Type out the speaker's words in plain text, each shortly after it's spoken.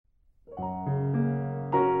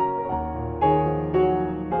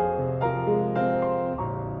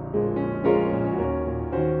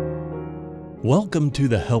Welcome to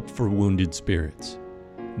the Help for Wounded Spirits.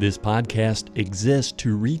 This podcast exists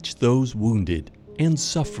to reach those wounded and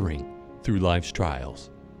suffering through life's trials.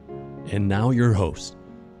 And now your hosts,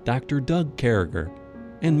 Dr. Doug Carragher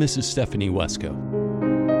and Mrs. Stephanie Wesco.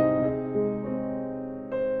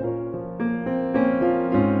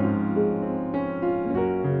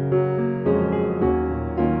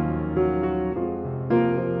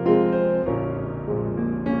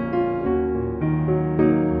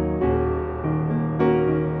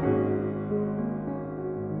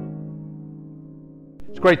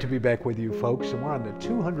 Great to be back with you folks, and we're on the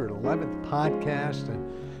 211th podcast,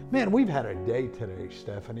 and man, we've had a day today,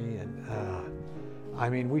 Stephanie,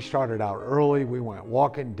 and we started out early. We went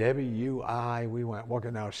walking, Debbie, you, we went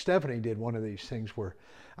walking. Now Stephanie did one of these things where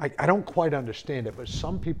I don't quite understand it, but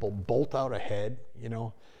some people bolt out ahead,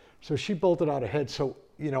 so she bolted out ahead. So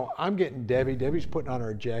I'm getting Debbie's putting on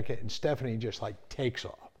her jacket, and Stephanie just like takes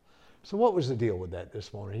off. So what was the deal with that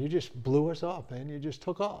this morning? You just blew us off, man. You just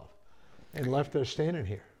took off and left us standing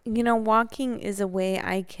here. Walking is a way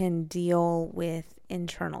I can deal with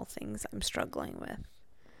internal things I'm struggling with.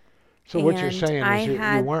 So what you're saying is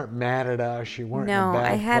you weren't mad at us, you weren't in a bad place.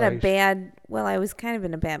 No, I had I was kind of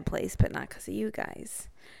in a bad place, but not because of you guys.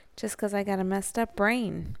 Just because I got a messed up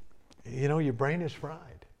brain. Your brain is fried.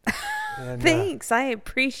 And, Thanks. I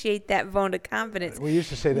appreciate that vote of confidence. We used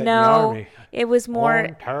to say that in the Army. It was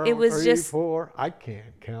more, 1, 2, it was 3, just, 4. I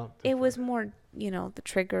can't count. It was more, the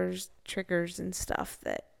triggers and stuff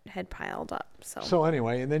that had piled up. So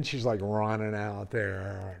anyway, and then she's like running out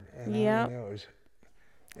there. Yeah.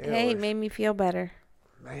 It made me feel better.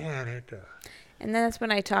 Man, and then that's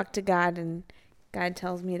when I talked to God, and God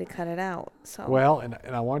tells me to cut it out. So well, and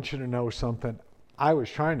I want you to know something. I was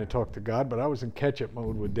trying to talk to God, but I was in catch-up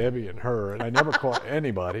mode with Debbie and her, and I never caught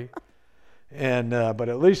anybody. And but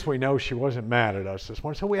at least we know she wasn't mad at us this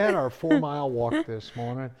morning. So we had our 4-mile walk this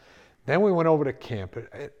morning. Then we went over to camp.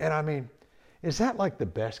 And is that like the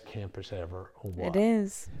best campus ever or what? It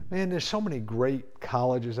is. Man, there's so many great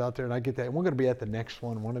colleges out there, and I get that. And we're going to be at the next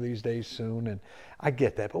one of these days soon, and I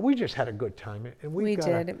get that. But we just had a good time. And we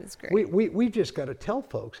did. It was great. We just got to tell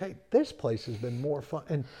folks, hey, this place has been more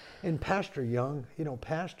fun. And Pastor Young,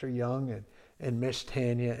 and Miss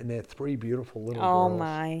Tanya, and their 3 beautiful little girls. Oh,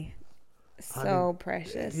 my. So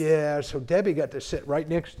precious. Yeah, so Debbie got to sit right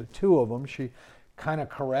next to 2 of them. She kind of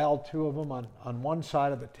corralled 2 of them on one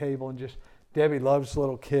side of the table, and Debbie loves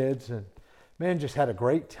little kids, and man, just had a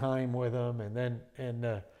great time with them.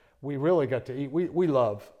 And we really got to eat. We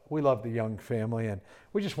love the Young family, and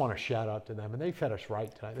we just want to shout out to them. And they fed us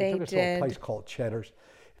right tonight. They took us to a place called Cheddar's.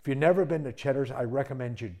 If you've never been to Cheddar's, I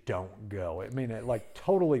recommend you don't go. It like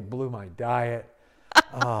totally blew my diet.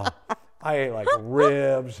 I ate like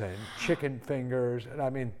ribs and chicken fingers,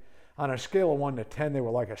 and on a scale of 1 to 10, they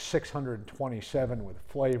were like a 627 with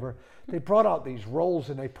flavor. They brought out these rolls,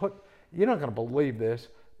 and they put, you're not going to believe this,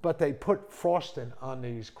 but they put frosting on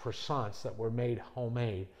these croissants that were made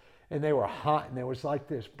homemade. And they were hot, and there was like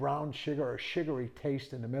this brown sugar or sugary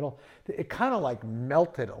taste in the middle. It kind of like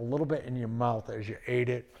melted a little bit in your mouth as you ate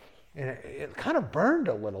it. And it kind of burned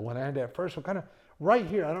a little when I had that first one. Kind of right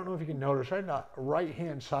here, I don't know if you can notice, right now,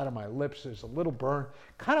 right-hand side of my lips, there's a little burn.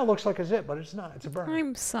 Kind of looks like a zit, but it's not. It's a burn.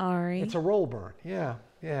 I'm sorry. It's a roll burn. Yeah.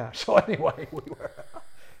 So anyway,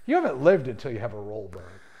 you haven't lived until you have a roll burn.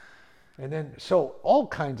 And then, so all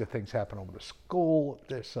kinds of things happen over the school.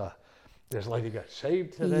 This lady got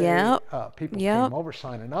saved today. Yep. People came over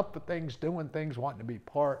signing up for things, doing things, wanting to be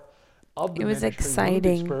part of the ministry. It was exciting.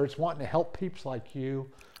 Wounded Spirits, wanting to help peeps like you,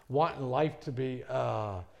 wanting life to be,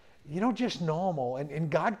 just normal. And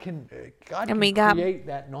God can create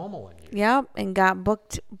that normal in you. Yep, and got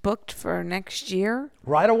booked for next year.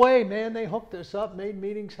 Right away, man. They hooked us up, made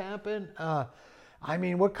meetings happen.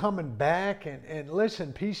 We're coming back, and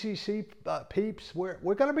listen, PCC peeps, we're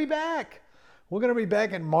going to be back. We're going to be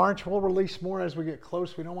back in March. We'll release more as we get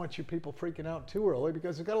close. We don't want you people freaking out too early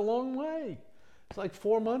because it's got a long way. It's like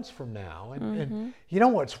 4 months from now. And you know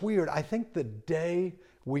what's weird? I think the day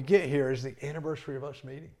we get here is the anniversary of us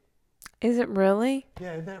meeting. Is it really?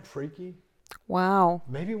 Yeah, isn't that freaky? Wow.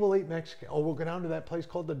 Maybe we'll eat Mexican. Oh, we'll go down to that place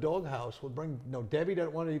called the Dog House. Debbie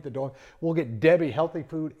doesn't want to eat the dog. We'll get Debbie healthy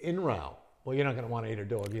food in row. Well, you're not going to want to eat her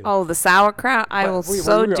dog either. Oh, the sauerkraut? I will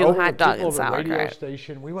do hot dog and sauerkraut. Radio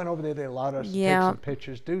station. We went over there. They allowed us to take some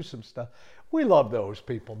pictures, do some stuff. We love those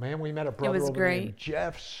people, man. We met a brother over there named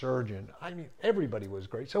Jeff Surgeon. Everybody was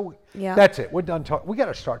great. So that's it. We're done talking. We got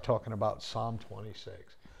to start talking about Psalm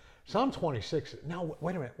 26. Psalm 26. Now,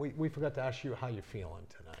 wait a minute. We forgot to ask you how you feeling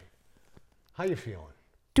tonight. How you feeling?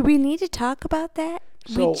 Do we need to talk about that?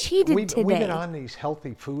 So we cheated today. We've been on these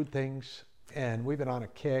healthy food things, and we've been on a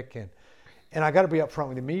kick, And I got to be upfront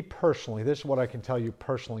with you. Me personally, this is what I can tell you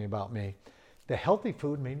personally about me. The healthy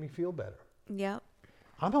food made me feel better. Yep.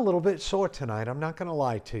 I'm a little bit sore tonight. I'm not going to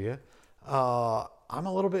lie to you. I'm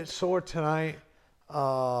a little bit sore tonight.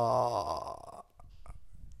 I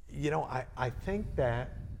think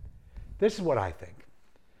that, this is what I think.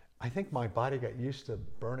 I think my body got used to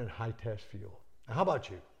burning high-test fuel. Now, how about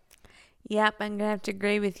you? Yep, I'm going to have to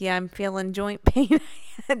agree with you. I'm feeling joint pain I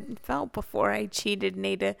hadn't felt before I cheated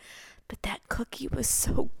Nada. But that cookie was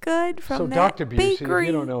so good from that Dr. Busey, bakery. if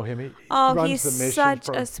you don't know him, he Oh, runs he's the mission. such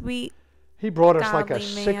a sweet, He brought us like a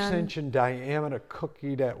godly man. 6-inch in diameter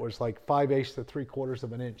cookie that was like 5/8 to 3/4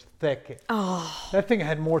 of an inch thick. Oh, That thing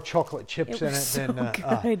had more chocolate chips It in it was than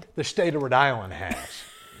so good. the state of Rhode Island has.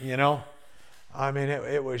 You know, I mean,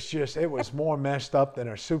 it was more messed up than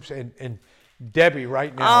our soups. And Debbie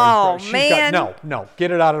right now, Oh, she's man. no, get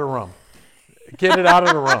it out of the room. Get it out of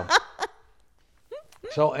the room.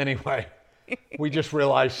 So anyway, we just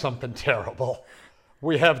realized something terrible.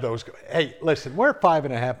 We have those. Hey, listen, we're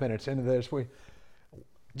 5.5 minutes into this.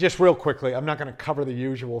 Just real quickly, I'm not going to cover the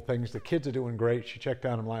usual things. The kids are doing great. She checked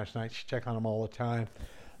on them last night. She checked on them all the time.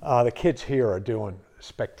 The kids here are doing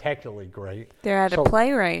spectacularly great. they're at a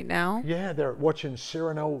play right now. Yeah, they're watching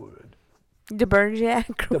Cyrano De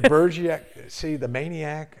Bergerac. de Bergerac, see, the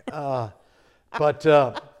Maniac.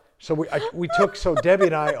 So Debbie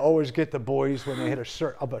and I always get the boys when they hit a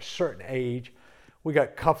certain age. We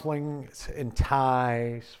got cufflinks and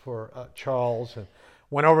ties for Charles, and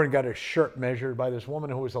went over and got his shirt measured by this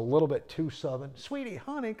woman who was a little bit too southern. Sweetie,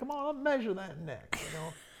 honey, come on, I'll measure that neck,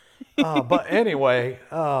 But anyway,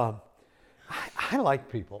 I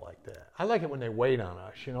like people like that. I like it when they wait on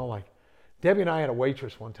us, like Debbie and I had a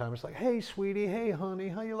waitress one time. It's like, hey, sweetie, hey, honey,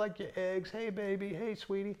 how you like your eggs? Hey, baby, hey,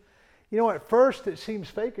 sweetie. At first it seems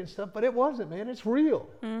fake and stuff, but it wasn't, man. It's real.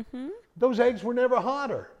 Mm-hmm. Those eggs were never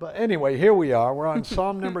hotter. But anyway, here we are. We're on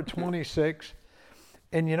Psalm number 26.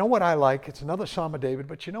 And you know what I like? It's another Psalm of David,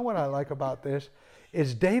 but you know what I like about this?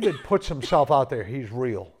 Is David puts himself out there. He's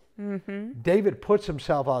real. Mm-hmm. David puts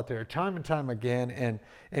himself out there time and time again,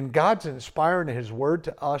 and God's inspiring his word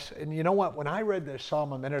to us. And you know what? When I read this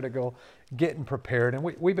Psalm a minute ago, getting prepared, and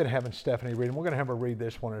we've been having Stephanie read, and we're going to have her read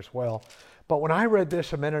this one as well. But when I read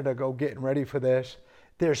this a minute ago, getting ready for this,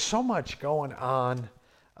 there's so much going on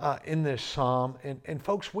in this psalm. And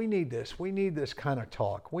folks, we need this. We need this kind of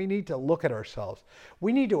talk. We need to look at ourselves.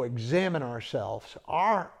 We need to examine ourselves.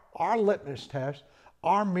 Our litmus test,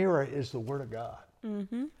 our mirror is the Word of God.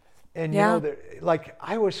 Mm-hmm. And I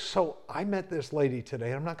met this lady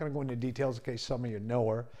today. I'm not going to go into details in case some of you know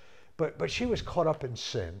her, but she was caught up in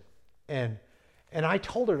sin. And I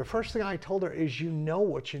told her, the first thing I told her is,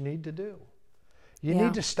 what you need to do. You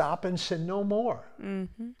need to stop and sin no more.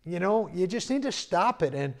 Mm-hmm. You just need to stop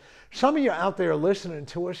it. And some of you out there listening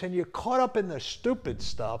to us, and you're caught up in the stupid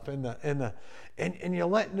stuff, and you're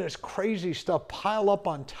letting this crazy stuff pile up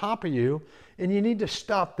on top of you. And you need to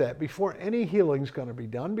stop that before any healing's going to be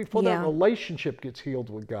done, before that relationship gets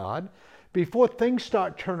healed with God, before things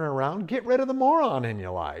start turning around. Get rid of the moron in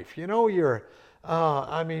your life. If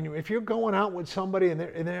you're going out with somebody and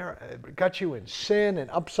they're got you in sin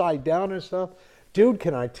and upside down and stuff, dude,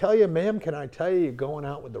 can I tell you, ma'am, you're going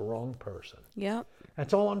out with the wrong person. Yep.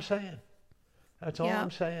 That's all I'm saying.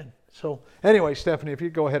 I'm saying. So anyway, Stephanie, if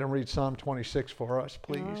you go ahead and read Psalm 26 for us,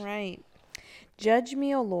 please. All right. Judge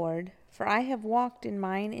me, O Lord, for I have walked in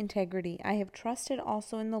mine integrity. I have trusted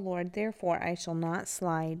also in the Lord, therefore I shall not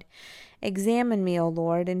slide. Examine me, O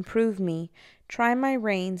Lord, and prove me. Try my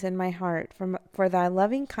reins and my heart, for thy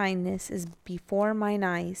loving kindness is before mine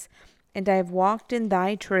eyes, and I have walked in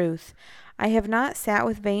thy truth. I have not sat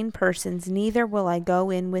with vain persons, neither will I go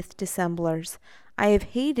in with dissemblers. I have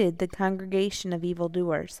hated the congregation of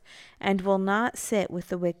evildoers, and will not sit with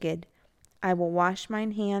the wicked. I will wash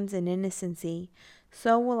mine hands in innocency.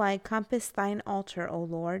 So will I compass thine altar, O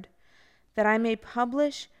Lord, that I may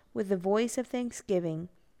publish with the voice of thanksgiving,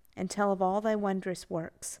 and tell of all thy wondrous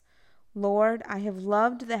works. Lord, I have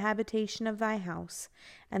loved the habitation of thy house,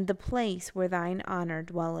 and the place where thine honor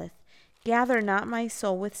dwelleth. Gather not my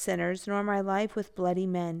soul with sinners, nor my life with bloody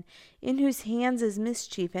men, in whose hands is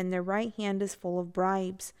mischief, and their right hand is full of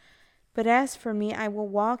bribes. But as for me, I will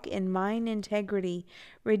walk in mine integrity.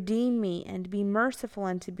 Redeem me, and be merciful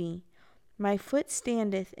unto me. My foot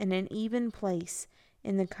standeth in an even place.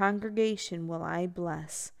 In the congregation will I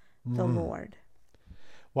bless the Lord.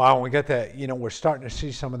 Wow, we got that. We're starting to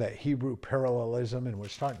see some of that Hebrew parallelism, and we're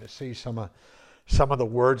starting to see some of the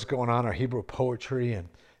words going on, our Hebrew poetry, and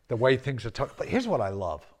the way things are talking. But here's what I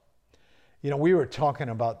love. We were talking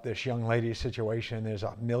about this young lady situation. There's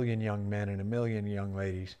 1 million young men and 1 million young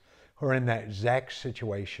ladies who are in that exact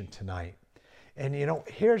situation tonight. And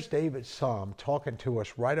here's David's psalm talking to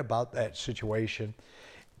us right about that situation.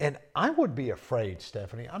 And I would be afraid,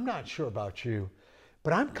 Stephanie, I'm not sure about you,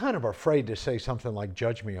 but I'm kind of afraid to say something like,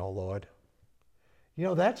 judge me, O Lord.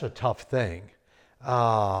 That's a tough thing.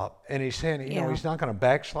 And he's saying, he's not going to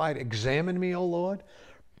backslide. Examine me, O Lord.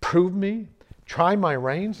 Prove me. Try my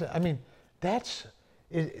reins. I mean, that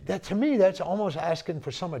to me, that's almost asking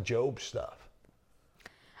for some of Job's stuff.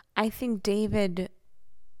 I think David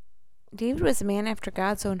was a man after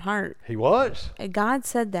God's own heart. He was. God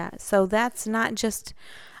said that. So that's not just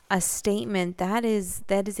a statement.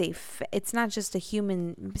 It's not just a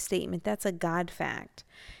human statement. That's a God fact.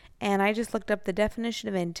 And I just looked up the definition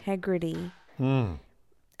of integrity. 2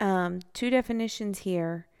 definitions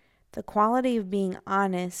here. The quality of being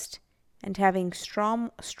honest and having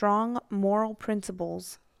strong moral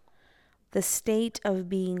principles. The state of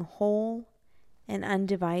being whole and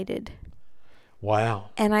undivided. Wow.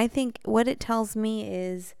 And I think what it tells me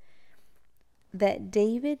is that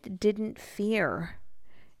David didn't fear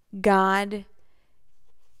God.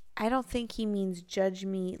 I don't think he means judge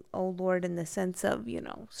me, O Lord, in the sense of,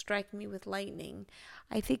 strike me with lightning.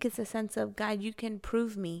 I think it's a sense of, God, you can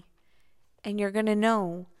prove me. And you're going to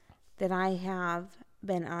know that I have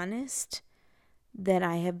been honest, that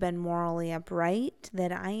I have been morally upright,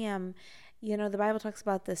 that I am, the Bible talks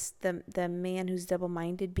about this, the man who's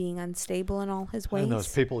double-minded being unstable in all his ways. And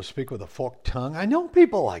those people who speak with a forked tongue. I know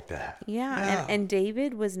people like that. Yeah. And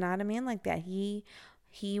David was not a man like that. He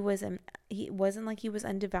wasn't like he was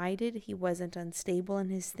undivided. He wasn't unstable in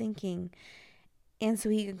his thinking. And so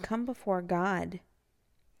he could come before God.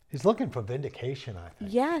 He's looking for vindication, I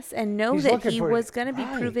think. Yes, and know that he was going to be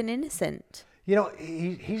proven innocent.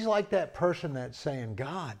 He's like that person that's saying,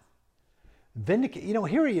 God, vindicate.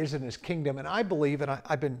 Here he is in his kingdom, and I believe, and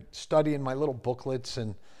I've been studying my little booklets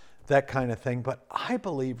and that kind of thing, but I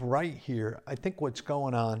believe right here, I think what's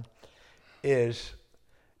going on is,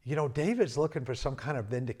 David's looking for some kind of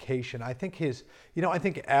vindication. I think I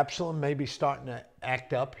think Absalom may be starting to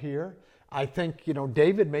act up here. I think,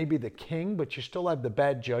 David may be the king, but you still have the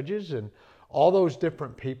bad judges and all those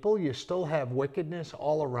different people. You still have wickedness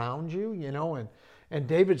all around you, and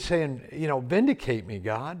David's saying, vindicate me,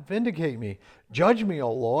 God, vindicate me. Judge me, O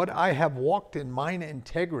Lord. I have walked in mine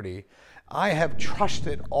integrity. I have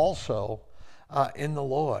trusted also in the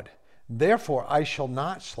Lord. Therefore, I shall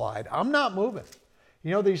not slide. I'm not moving.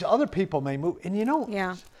 These other people may move.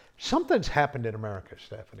 And something's happened in America,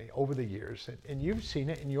 Stephanie, over the years, and you've seen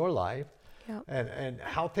it in your life. Yep. And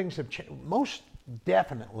how things have changed. Most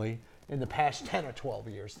definitely in the past 10 or 12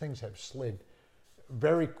 years, things have slid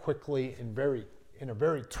very quickly and in a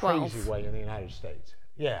very crazy way in the United States.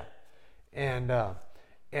 Yeah. And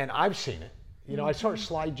I've seen it. I sort of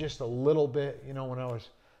slide just a little bit, when I was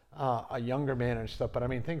a younger man and stuff. But I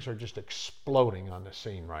mean, things are just exploding on the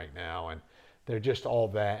scene right now. And they're just all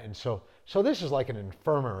that. And so this is like an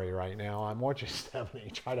infirmary right now. I'm watching Stephanie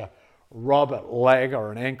try to rub a leg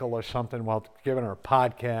or an ankle or something while giving her a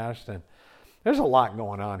podcast. And there's a lot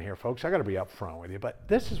going on here, folks. I got to be upfront with you. But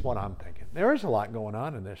this is what I'm thinking. There is a lot going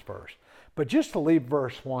on in this verse. But just to leave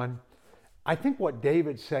verse 1, I think what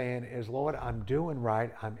David's saying is, Lord, I'm doing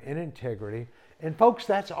right. I'm in integrity. And folks,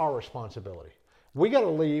 that's our responsibility. We got to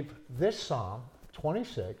leave this Psalm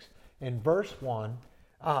 26 in verse 1,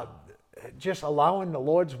 just allowing the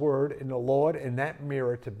Lord's word and the Lord in that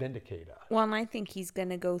mirror to vindicate us. Well, and I think he's going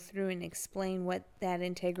to go through and explain what that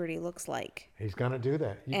integrity looks like. He's going to do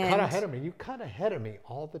that. You cut ahead of me. You cut ahead of me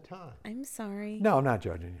all the time. I'm sorry. No, I'm not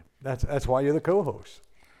judging you. That's why you're the co-host.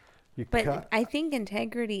 But I think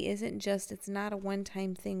integrity isn't just, it's not a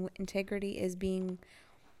one-time thing. Integrity is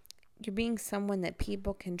you're being someone that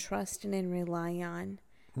people can trust in and rely on.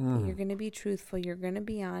 You're going to be truthful. You're going to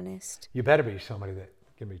be honest. You better be somebody that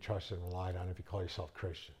can be trusted and relied on if you call yourself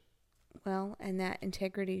Christian. Well, and that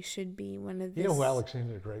integrity should be one of the... You know who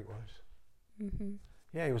Alexander the Great was? Mm-hmm.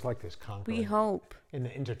 Yeah, he was like this conqueror. We hope. In the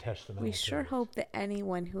intertestamental We sure hope that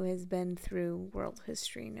anyone who has been through world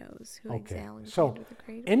history knows who Alexander the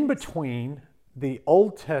Great in was. Between the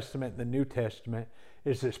Old Testament and the New Testament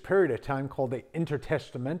is this period of time called the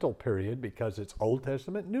intertestamental period, because it's Old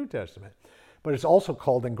Testament, New Testament. But it's also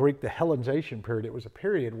called in Greek the Hellenization period. It was a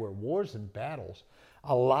period where wars and battles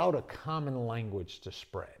allowed a common language to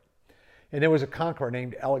spread. And there was a conqueror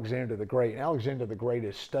named Alexander the Great. And Alexander the Great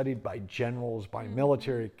is studied by generals, by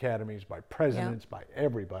military academies, by presidents, by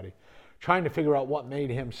everybody, trying to figure out what made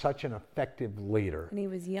him such an effective leader. And he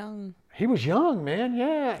was young. He was young, man,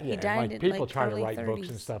 yeah. He died like people like try to early write 30s. books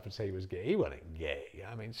and stuff and say he was gay. He wasn't gay.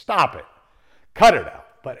 I mean, stop it. Cut it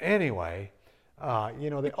out. But anyway,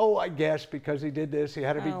 I guess because he did this, he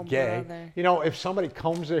had to be Oh, gay. brother. If somebody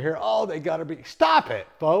comes in here, they got to be. Stop it,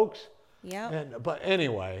 folks. Yep. But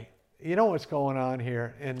anyway, you know what's going on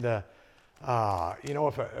here, and if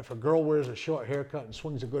a girl wears a short haircut and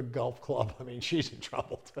swings a good golf club, I mean, she's in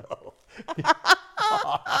trouble too.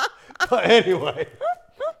 But anyway,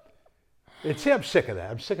 I'm sick of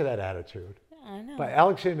that. I'm sick of that attitude. I know. But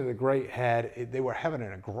Alexander the Great they were having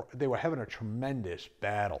a tremendous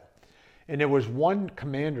battle, and there was one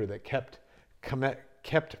commander that kept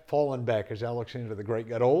falling back as Alexander the Great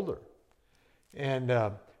got older, and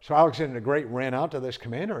so Alexander the Great ran out to this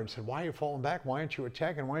commander and said, "Why are you falling back? Why aren't you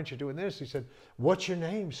attacking? Why aren't you doing this?" He said, "What's your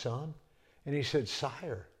name, son?" And he said,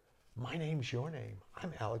 "Sire, my name's your name.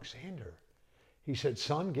 I'm Alexander." He said,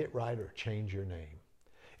 "Son, get right or change your name."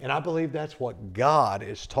 And I believe that's what God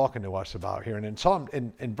is talking to us about here. And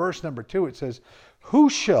in verse number 2, it says, "Who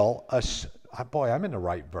shall," boy, I'm in the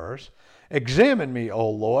right verse. "Examine me, O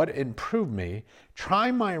Lord, and prove me. Try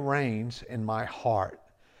my reins and my heart."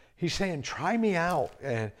 He's saying, try me out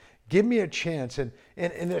and give me a chance. And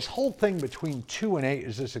this whole thing between 2 and 8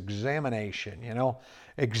 is this examination,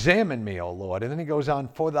 Examine me, O Lord. And then he goes on,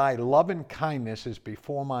 "For thy loving kindness is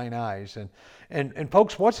before mine eyes." And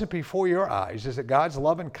folks, what's it before your eyes? Is it God's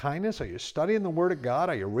loving kindness? Are you studying the Word of God?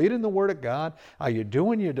 Are you reading the Word of God? Are you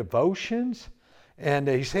doing your devotions? And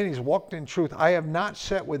he's saying he's walked in truth. "I have not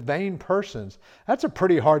sat with vain persons." That's a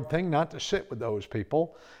pretty hard thing, not to sit with those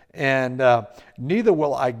people. "And neither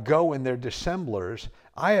will I go in their dissemblers.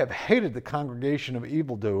 I have hated the congregation of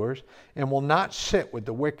evildoers, and will not sit with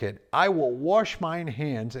the wicked. I will wash mine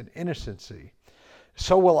hands in innocency.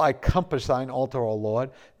 So will I compass thine altar, O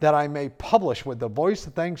Lord, that I may publish with the voice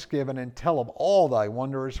of thanksgiving and tell of all thy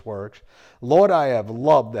wondrous works. Lord, I have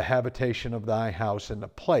loved the habitation of thy house and the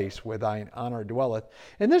place where thine honor dwelleth."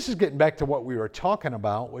 And this is getting back to what we were talking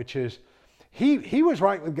about, which is he was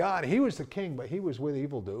right with God. He was the king, but he was with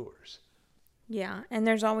evildoers. Yeah, and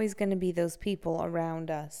there's always going to be those people around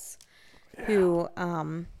us who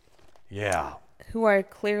are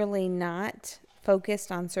clearly not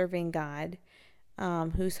focused on serving God,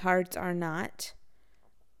 whose hearts are not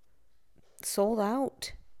sold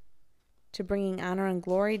out to bringing honor and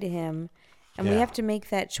glory to him. And we have to make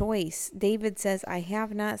that choice. David says, "I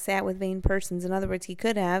have not sat with vain persons." In other words, he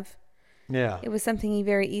could have. Yeah. It was something he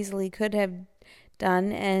very easily could have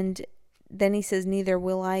done. And then he says, "Neither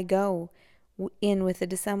will I go in with the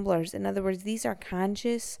dissemblers." In other words, these are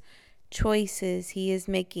conscious choices he is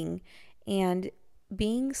making. And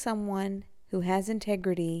being someone who has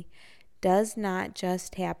integrity does not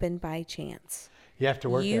just happen by chance. You have to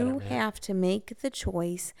work at it. You have to make the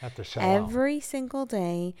choice every single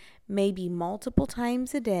day, maybe multiple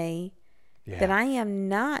times a day, that I am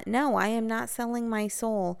not selling my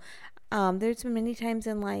soul. There's been many times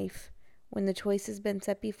in life when the choice has been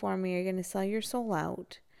set before me: you're going to sell your soul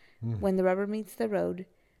out when the rubber meets the road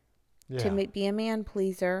to be a man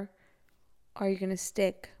pleaser, or you're going to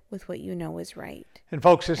stick with what you know is right. And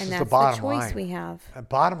folks, this is the bottom line. That's the choice we have.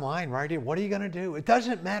 Bottom line right here. What are you going to do? It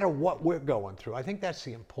doesn't matter what we're going through. I think that's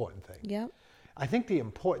the important thing. Yep. I think the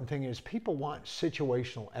important thing is people want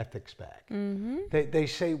situational ethics back. Mm-hmm. They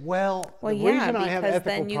say, the reason I have ethical problems... because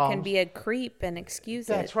then you can be a creep and excuse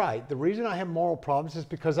it. That's right. The reason I have moral problems is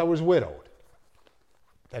because I was widowed.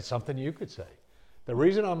 That's something you could say. The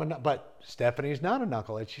reason but Stephanie's not a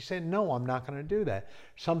knucklehead. She said, "No, I'm not going to do that."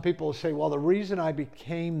 Some people say, "Well, the reason I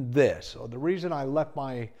became this, or the reason I left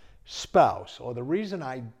my spouse, or the reason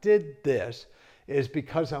I did this is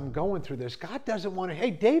because I'm going through this." God doesn't want to.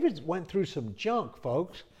 Hey, David went through some junk,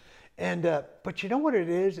 folks. And but you know what it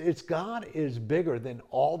is? It's God is bigger than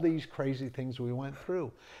all these crazy things we went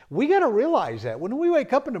through. We got to realize that. When we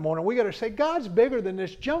wake up in the morning, we got to say, God's bigger than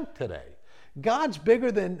this junk today. God's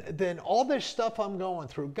bigger than all this stuff I'm going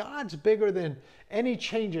through. God's bigger than any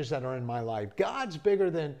changes that are in my life. God's bigger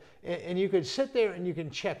than, and you could sit there and you can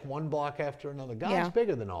check one block after another. God's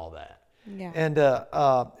bigger than all that. Yeah.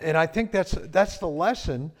 And I think that's the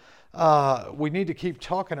lesson we need to keep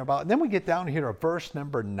talking about. And then we get down here to verse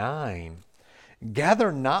number 9.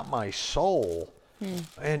 "Gather not my soul."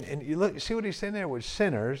 And you look, see what he's saying there with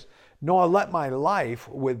sinners, "nor let my life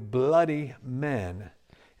with bloody men,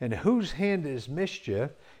 in whose hand is mischief,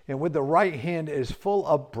 and with the right hand is full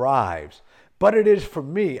of bribes. But it is for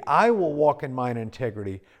me, I will walk in mine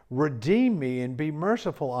integrity. Redeem me and be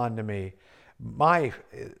merciful unto me.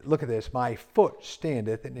 look at this, my foot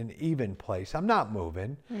standeth in an even place. I'm not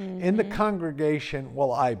moving. In the congregation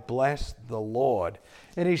will I bless the Lord.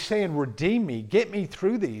 And he's saying, redeem me, get me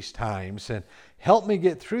through these times and help me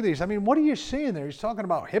get through these. I mean, what are you seeing there? He's talking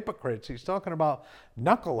about hypocrites. He's talking about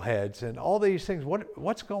knuckleheads and all these things.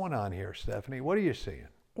 What's going on here, Stephanie? What are you seeing?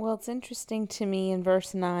 Well, it's interesting to me in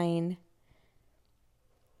verse 9.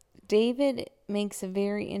 David makes a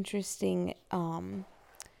very interesting, a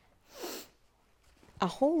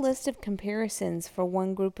whole list of comparisons for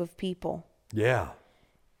one group of people. Yeah.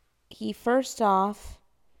 He first off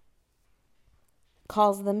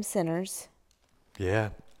calls them sinners.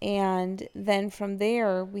 Yeah. And then from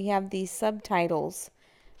there, we have these subtitles.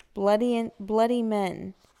 Bloody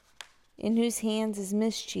men, in whose hands is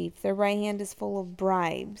mischief. Their right hand is full of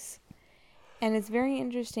bribes. And it's very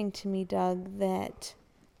interesting to me, Doug, that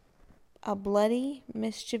a bloody,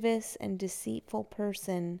 mischievous, and deceitful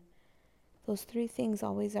person, those three things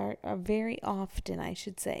always are very often, I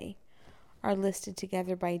should say, are listed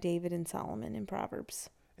together by David and Solomon in Proverbs.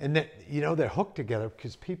 And that, they're hooked together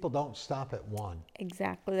because people don't stop at one.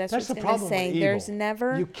 Exactly. That's the what I was problem going to say. with evil. There's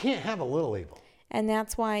never... You can't have a little evil. And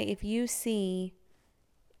that's why if you see,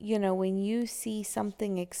 when you see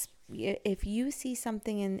something, if you see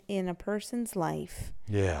something in a person's life...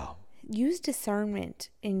 Yeah. Use discernment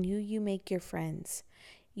in who you make your friends.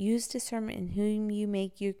 Use discernment in whom you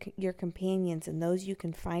make your companions and those you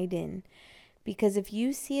confide in. Because if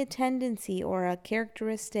you see a tendency or a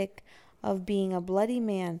characteristic of being a bloody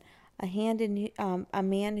man, a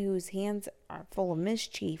man whose hands are full of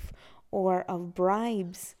mischief or of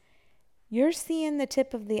bribes, you're seeing the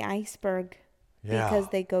tip of the iceberg. Yeah. Because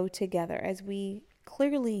they go together, as we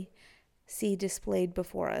clearly see displayed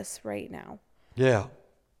before us right now. Yeah.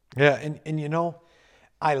 Yeah, and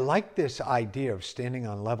I like this idea of standing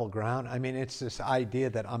on level ground. I mean, it's this idea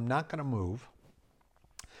that I'm not going to move.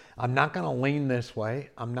 I'm not going to lean this way.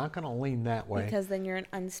 I'm not going to lean that way. Because then you're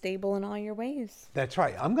unstable in all your ways. That's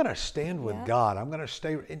right. I'm going to stand with God. I'm going to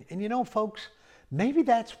stay. And folks, maybe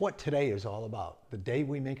that's what today is all about. The day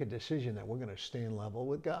we make a decision that we're going to stand level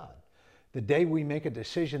with God. The day we make a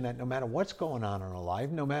decision that no matter what's going on in our life,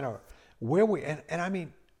 no matter where and I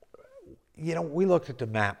mean, we looked at the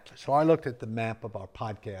map. So I looked at the map of our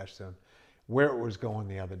podcast and where it was going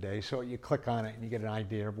the other day. So you click on it and you get an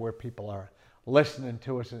idea of where people are listening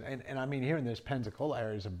to us. And I mean, here in this Pensacola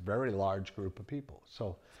area is a very large group of people.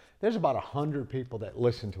 So there's about 100 people that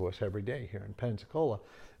listen to us every day here in Pensacola.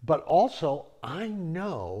 But also, I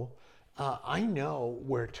know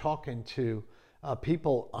we're talking to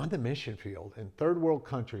people on the mission field in third world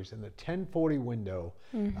countries, in the 1040 window,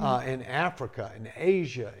 in Africa, in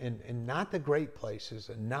Asia, and not the great places,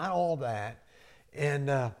 and not all that. And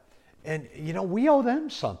we owe them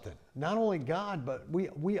something. Not only God, but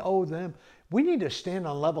we owe them. We need to stand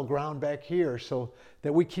on level ground back here so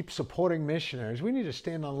that we keep supporting missionaries. We need to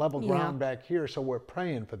stand on level ground back here so we're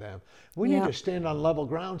praying for them. We need to stand on level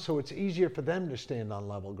ground so it's easier for them to stand on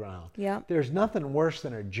level ground. There's nothing worse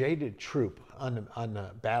than a jaded troop on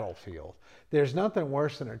the battlefield. There's nothing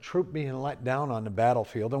worse than a troop being let down on the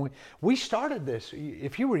battlefield. And we started this,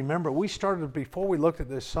 if you remember, we started before we looked at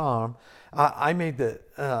this psalm. I made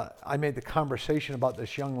the conversation about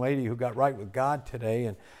this young lady who got right with God today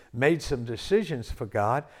and made some decisions for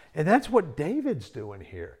God. And that's what David's doing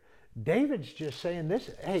here. David's just saying this,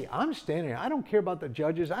 hey, I'm standing here. I don't care about the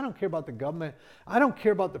judges. I don't care about the government. I don't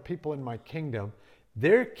care about the people in my kingdom.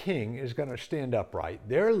 Their king is going to stand upright,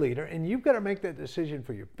 their leader, and you've got to make that decision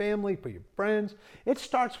for your family, for your friends. It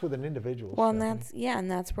starts with an individual. Well, and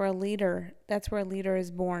that's where a leader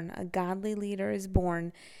is born. A godly leader is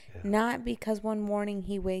born, not because one morning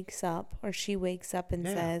he wakes up or she wakes up and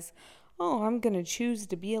says, "Oh, I'm going to choose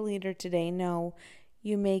to be a leader today." No,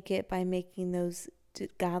 you make it by making those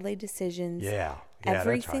godly decisions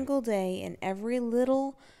every single day, and every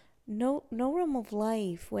little. No realm of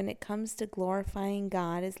life when it comes to glorifying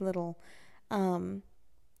God is little.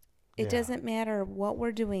 It doesn't matter what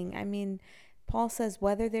we're doing. I mean, Paul says,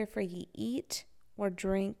 whether therefore ye eat or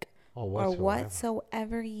drink or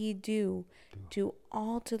whatsoever ye do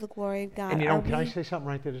all to the glory of God. And can I say something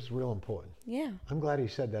right there that's real important? Yeah. I'm glad he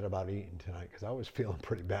said that about eating tonight, because I was feeling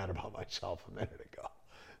pretty bad about myself a minute ago.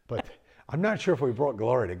 But I'm not sure if we brought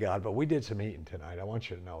glory to God, but we did some eating tonight. I want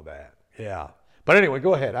you to know that. Yeah. But anyway,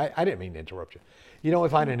 go ahead. I didn't mean to interrupt you.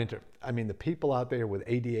 If I didn't the people out there with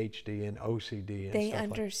ADHD and OCD and they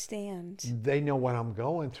understand. They know what I'm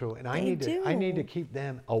going through, and I need to keep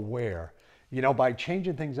them aware. By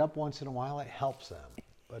changing things up once in a while, it helps them.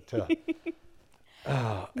 But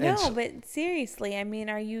but seriously, I mean,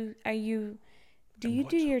 are you Do you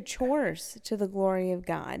do your chores to the glory of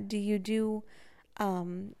God? Do you do,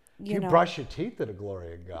 you brush your teeth to the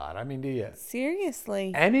glory of God? I mean, do you?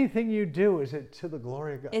 Seriously. Anything you do, is it to the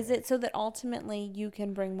glory of God? Is it so that ultimately you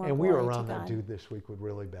can bring more and glory to God? we were around that dude this week with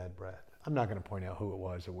really bad breath. I'm not going to point out who it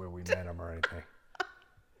was or where we met him or anything.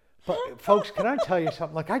 But folks, can I tell you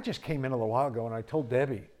something? Like, I just came in a little while ago and I told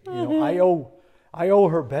Debbie, I owe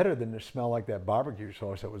her better than to smell like that barbecue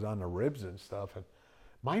sauce that was on the ribs and stuff. And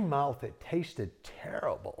my mouth, it tasted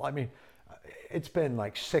terrible. I mean, it's been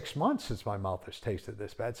like 6 months since my mouth has tasted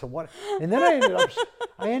this bad. So what? And then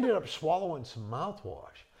I ended up swallowing some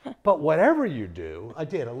mouthwash. But whatever you do, I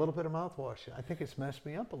did a little bit of mouthwash. I think it's messed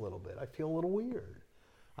me up a little bit. I feel a little weird.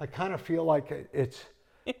 I kind of feel like it's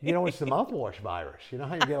the mouthwash virus. You know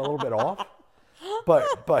how you get a little bit off?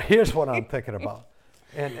 But here's what I'm thinking about.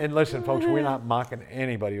 And listen, folks, we're not mocking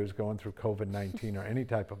anybody who's going through COVID-19 or any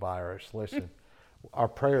type of virus. Listen, our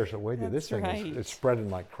prayers are with you. This thing is spreading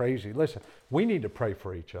like crazy. Listen, we need to pray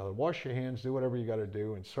for each other. Wash your hands, do whatever you got to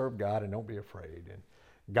do, and serve God, and don't be afraid. And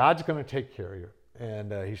God's going to take care of you,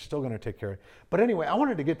 and He's still going to take care of you. But anyway, I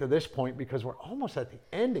wanted to get to this point because we're almost at the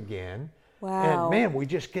end again. Wow. And man, we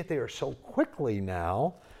just get there so quickly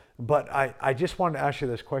now. But I just wanted to ask you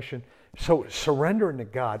this question. So surrendering to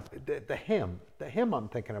God, the hymn I'm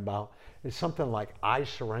thinking about is something like, I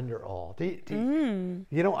surrender all. And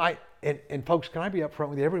folks, can I be upfront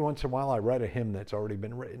with you? Every once in a while I write a hymn that's already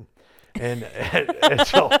been written. And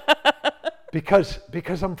so, because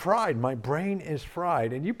I'm fried, my brain is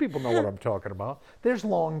fried. And you people know what I'm talking about. There's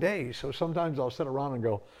long days. So sometimes I'll sit around and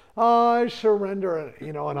go, I surrender,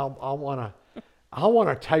 and I'll want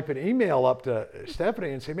to type an email up to Stephanie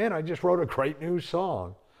and say, man, I just wrote a great new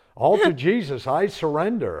song. All to Jesus, I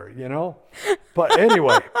surrender, But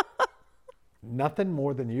anyway, nothing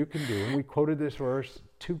more than you can do. And we quoted this verse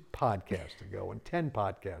 2 podcasts ago and 10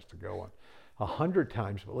 podcasts ago and 100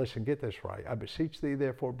 times. But listen, get this right. I beseech thee,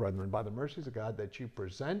 therefore, brethren, by the mercies of God, that you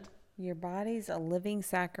present your bodies a living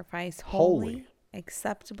sacrifice, holy,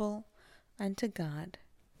 acceptable unto God,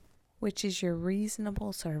 which is your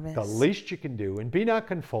reasonable service. The least you can do. And be not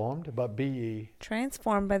conformed, but be ye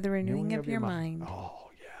transformed by the renewing of your mind. Oh,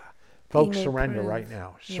 yeah. Folks, surrender right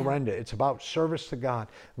now. Surrender. It's about service to God.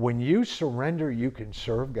 When you surrender, you can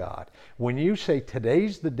serve God. When you say,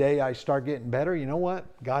 today's the day I start getting better, you know what?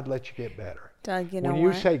 God lets you get better. Doug, you know what? When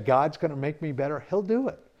you say, God's going to make me better, He'll do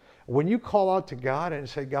it. When you call out to God and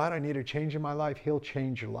say, God, I need a change in my life, He'll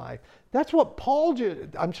change your life. That's what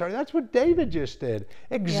that's what David just did.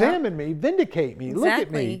 Examine me, vindicate me, look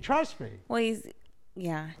at me, trust me. Well,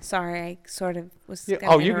 sorry, I sort of was going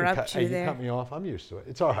to interrupt you there. You cut me off. I'm used to it.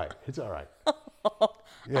 It's all right. It's all right.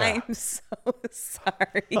 I'm so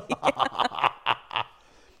sorry.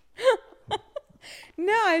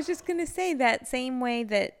 No, I was just going to say that same way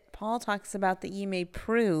that Paul talks about that ye may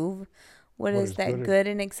prove what is that good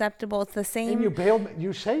and acceptable. It's the same. And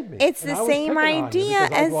you saved me. It's the same idea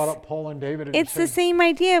as I brought up Paul and David. It's the same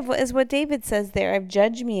idea as what David says there. Of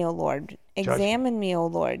judge me, O Lord. Examine me, O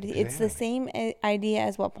Lord. It's the same idea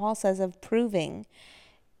as what Paul says of proving.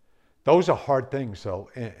 Those are hard things, though.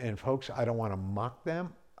 And folks, I don't want to mock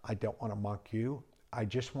them. I don't want to mock you. I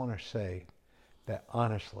just want to say that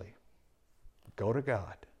honestly, go to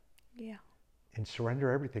God. Yeah. And surrender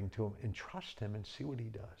everything to Him and trust Him and see what He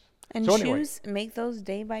does. And make those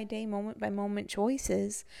day by day, moment by moment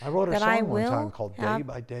choices. I wrote a song one time called Day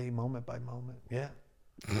by Day, Moment by Moment. Yeah.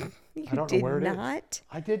 I don't know where it is.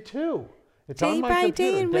 I did too. It's day on my by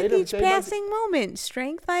computer. day and with each passing moment,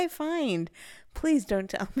 strength I find. Please don't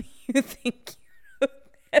tell me you think you wrote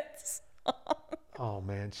that song. Oh,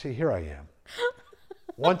 man. See, here I am.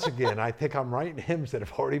 Once again, I think I'm writing hymns that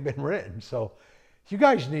have already been written. So you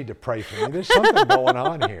guys need to pray for me. There's something going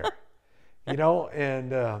on here.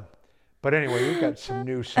 But anyway, we've got some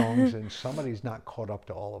new songs, and somebody's not caught up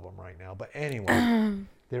to all of them right now. But anyway,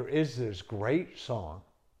 there is this great song.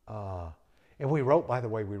 And we wrote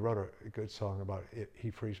a good song about it.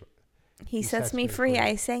 He sets me free.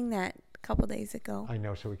 I sang that a couple days ago. I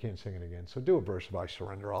know, so we can't sing it again. So do a verse of I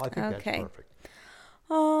Surrender All. I think that's perfect.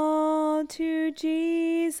 All to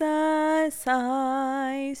Jesus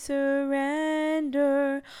I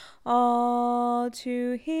surrender, all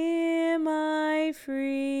to Him I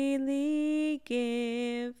freely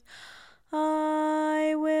give.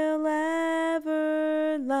 I will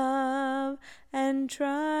ever love and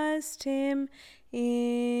trust Him,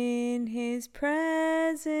 in His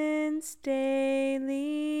presence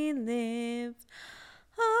daily live.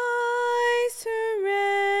 I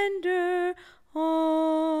surrender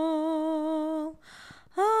all,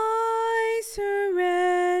 I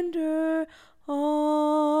surrender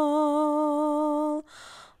all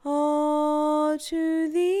to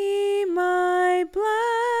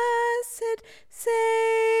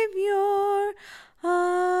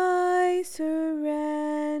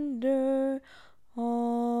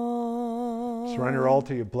Surrender all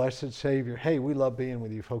to your blessed Savior. Hey, we love being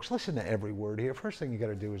with you folks. Listen to every word here. First thing you got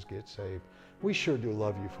to do is get saved. We sure do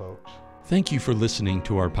love you folks. Thank you for listening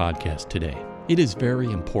to our podcast today. It is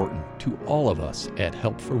very important to all of us at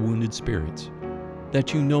Help for Wounded Spirits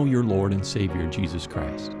that you know your Lord and Savior Jesus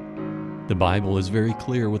Christ. The Bible is very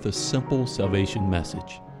clear with a simple salvation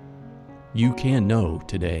message. You can know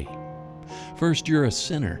today. First, you're a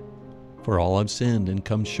sinner, for all have sinned and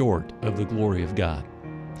come short of the glory of God.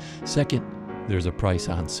 Second, there's a price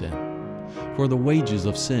on sin, for the wages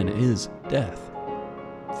of sin is death.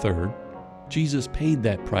 Third, Jesus paid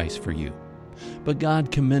that price for you. But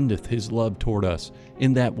God commendeth his love toward us,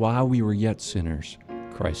 in that while we were yet sinners,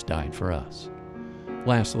 Christ died for us.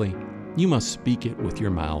 Lastly, you must speak it with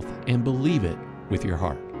your mouth and believe it with your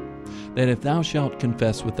heart, that if thou shalt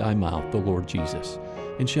confess with thy mouth the Lord Jesus,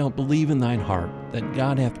 and shalt believe in thine heart that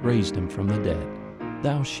God hath raised him from the dead,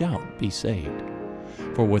 thou shalt be saved.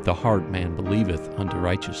 For with the heart man believeth unto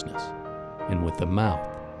righteousness, and with the mouth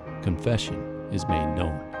confession is made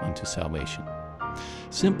known unto salvation.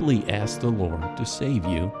 Simply ask the Lord to save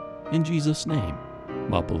you in Jesus' name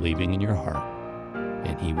while believing in your heart,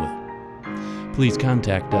 and he will. Please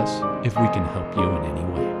contact us if we can help you in any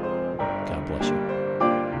way. God bless you.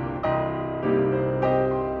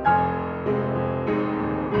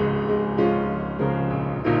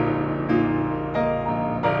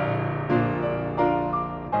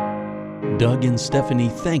 Doug and Stephanie,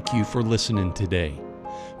 thank you for listening today.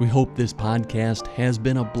 We hope this podcast has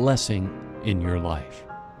been a blessing in your life.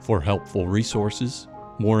 For helpful resources,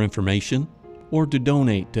 more information, or to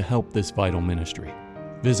donate to help this vital ministry,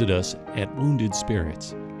 visit us at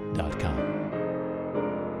woundedspirits.com.